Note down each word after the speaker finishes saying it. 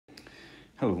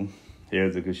Hello,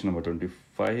 here's the question number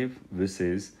 25, which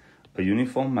says a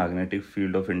uniform magnetic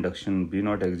field of induction B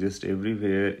not exists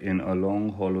everywhere in a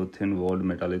long, hollow, thin walled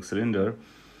metallic cylinder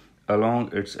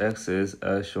along its axis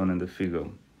as shown in the figure.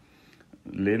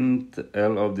 Length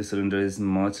L of the cylinder is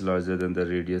much larger than the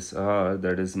radius R,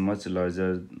 that is much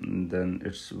larger than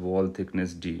its wall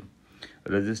thickness D.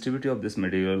 Resistivity of this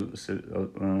material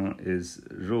is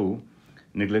rho.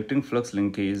 Neglecting flux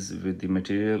linkage with the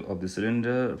material of the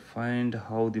cylinder, find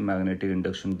how the magnetic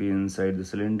induction B inside the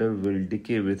cylinder will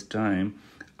decay with time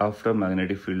after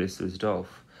magnetic field is switched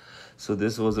off. So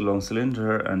this was a long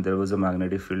cylinder and there was a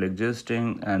magnetic field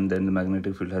existing, and then the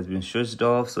magnetic field has been switched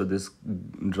off. So this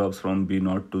drops from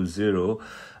B0 to 0,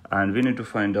 and we need to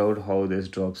find out how this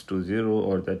drops to 0,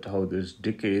 or that how this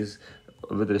decays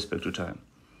with respect to time.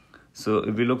 So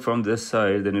if we look from this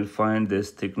side, then you'll find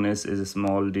this thickness is a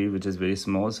small d, which is very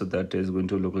small. So that is going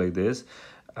to look like this,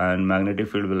 and magnetic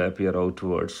field will appear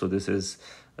outwards. So this is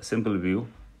a simple view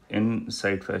in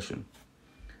side fashion.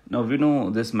 Now we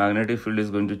know this magnetic field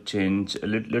is going to change.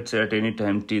 Let's say at any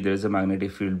time t, there is a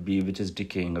magnetic field B which is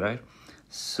decaying, right?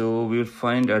 So we'll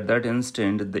find at that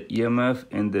instant the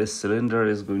EMF in this cylinder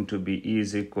is going to be E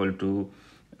is equal to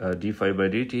d phi by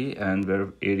dt, and where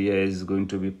area is going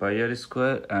to be pi r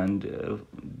square, and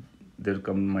there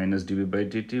come minus dv by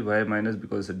dt. Why minus?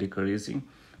 Because it's decreasing.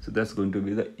 So that's going to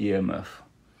be the EMF.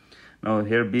 Now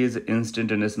here B is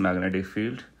instantaneous magnetic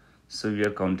field. So we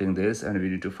are counting this, and we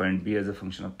need to find B as a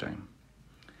function of time.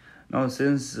 Now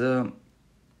since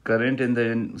current in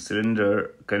the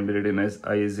cylinder can be written as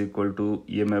I is equal to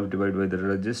EMF divided by the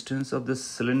resistance of this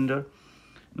cylinder.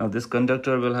 Now this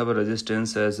conductor will have a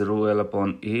resistance as rho L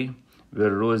upon A,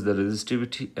 where rho is the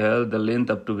resistivity, L the length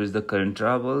up to which the current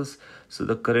travels. So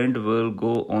the current will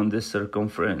go on this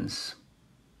circumference,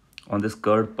 on this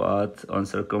curved path, on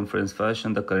circumference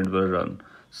fashion the current will run.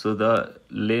 So the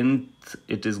length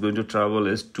it is going to travel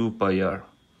is 2 pi r,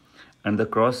 and the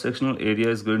cross-sectional area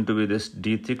is going to be this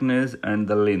d thickness and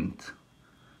the length.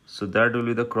 So that will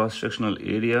be the cross-sectional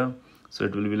area. So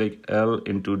it will be like L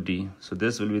into D. So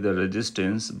this will be the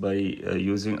resistance by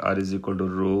using R is equal to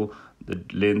rho, the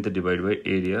length divided by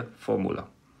area formula.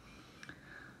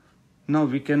 Now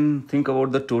we can think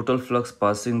about the total flux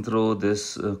passing through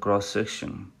this cross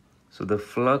section. So the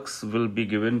flux will be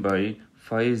given by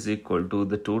phi is equal to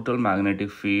the total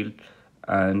magnetic field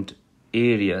and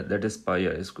area, that is pi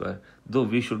r square. Though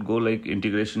we should go like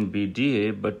integration B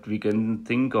dA, but we can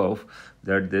think of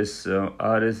that this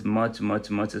r is much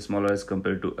smaller as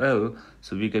compared to L.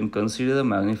 So we can consider the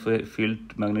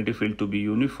magnetic field to be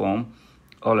uniform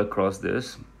all across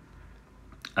this,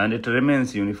 and it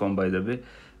remains uniform, by the way,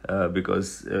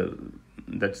 because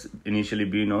that's initially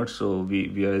B0. So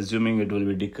we are assuming it will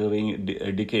be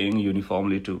decaying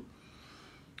uniformly too.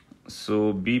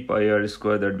 So B pi r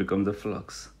square, that becomes the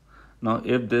flux. Now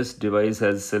if this device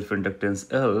has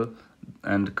self-inductance L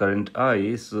and current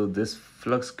I, so this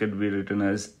flux can be written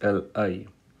as Li.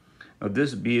 Now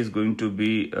this B is going to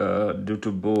be due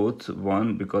to both,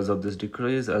 one because of this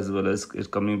decrease, as well as it's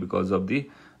coming because of the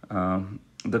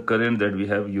current that we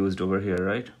have used over here,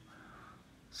 right?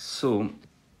 So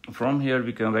from here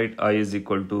we can write I is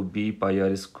equal to B pi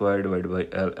r square divided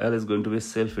by L. L is going to be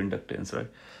self-inductance, right?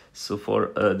 So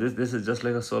for this is just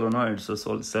like a solenoid. So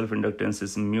self-inductance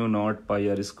is mu naught pi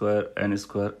r square n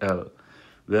square L,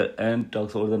 where n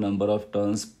talks about the number of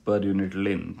turns per unit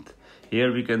length.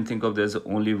 Here we can think of there's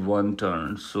only one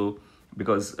turn. So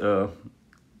because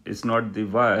it's not the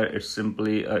wire, it's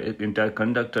simply entire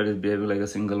conductor is behaving like a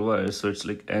single wire. So it's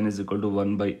like n is equal to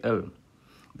 1 by L,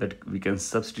 that we can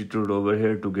substitute over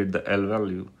here to get the L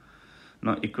value.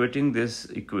 Now equating this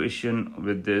equation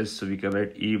with this, so we can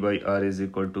write E by R is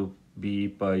equal to B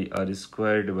pi R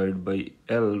square divided by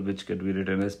L, which can be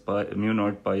written as mu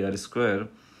naught pi R square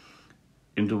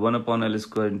into 1 upon L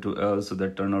square into L. So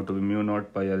that turned out to be mu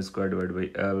naught pi R square divided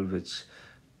by L, which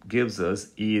gives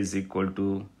us E is equal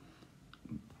to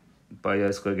pi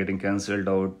R square getting cancelled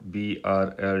out, B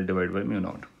R L divided by mu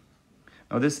naught.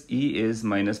 Now this E is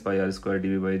minus pi R square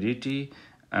dV by dt,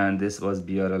 and this was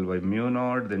BRL by mu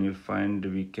naught. Then you'll find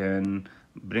we can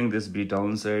bring this B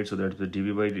downside, so that's the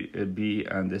dV by B,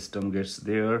 and this term gets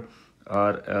there,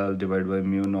 RL divided by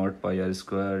mu naught pi R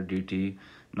square dt.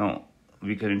 Now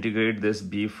we can integrate this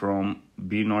B from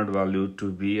B naught value to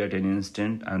B at any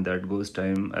instant, and that goes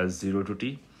time as 0 to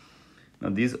t.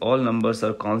 Now these all numbers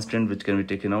are constant which can be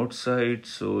taken outside,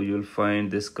 so you'll find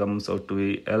this comes out to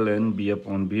be ln B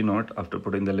upon B naught after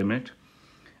putting the limit.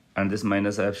 And this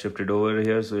minus I have shifted over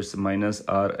here, so it's minus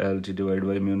RLT divided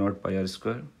by mu naught pi R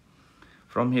square.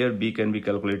 From here, B can be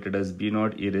calculated as B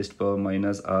naught e raised to power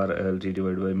minus RLT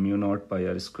divided by mu naught pi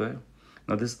R square.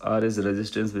 Now this R is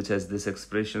resistance, which has this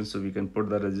expression, so we can put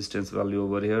the resistance value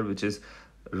over here, which is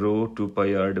rho 2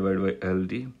 pi R divided by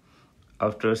LD.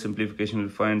 After simplification, we'll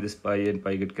find this pi and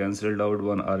pi get cancelled out,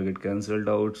 1 R get cancelled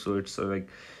out, so it's like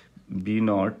B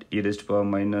naught e raised to power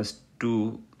minus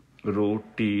 2 rho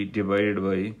T divided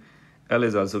by L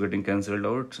is also getting cancelled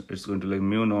out. It's going to like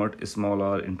mu naught small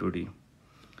r into D,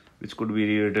 which could be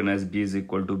rewritten as B is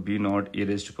equal to B naught e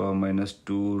raised to power minus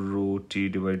 2 rho T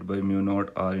divided by mu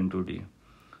naught R into D.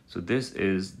 So this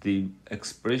is the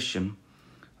expression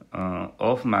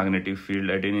of magnetic field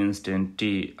at any instant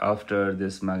t after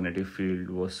this magnetic field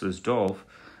was switched off,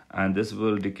 and this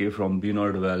will decay from B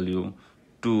naught value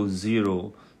to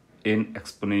 0 in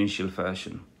exponential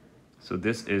fashion. So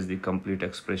this is the complete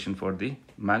expression for the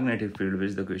magnetic field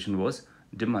which the question was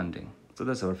demanding. So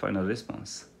that's our final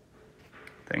response.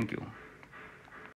 Thank you.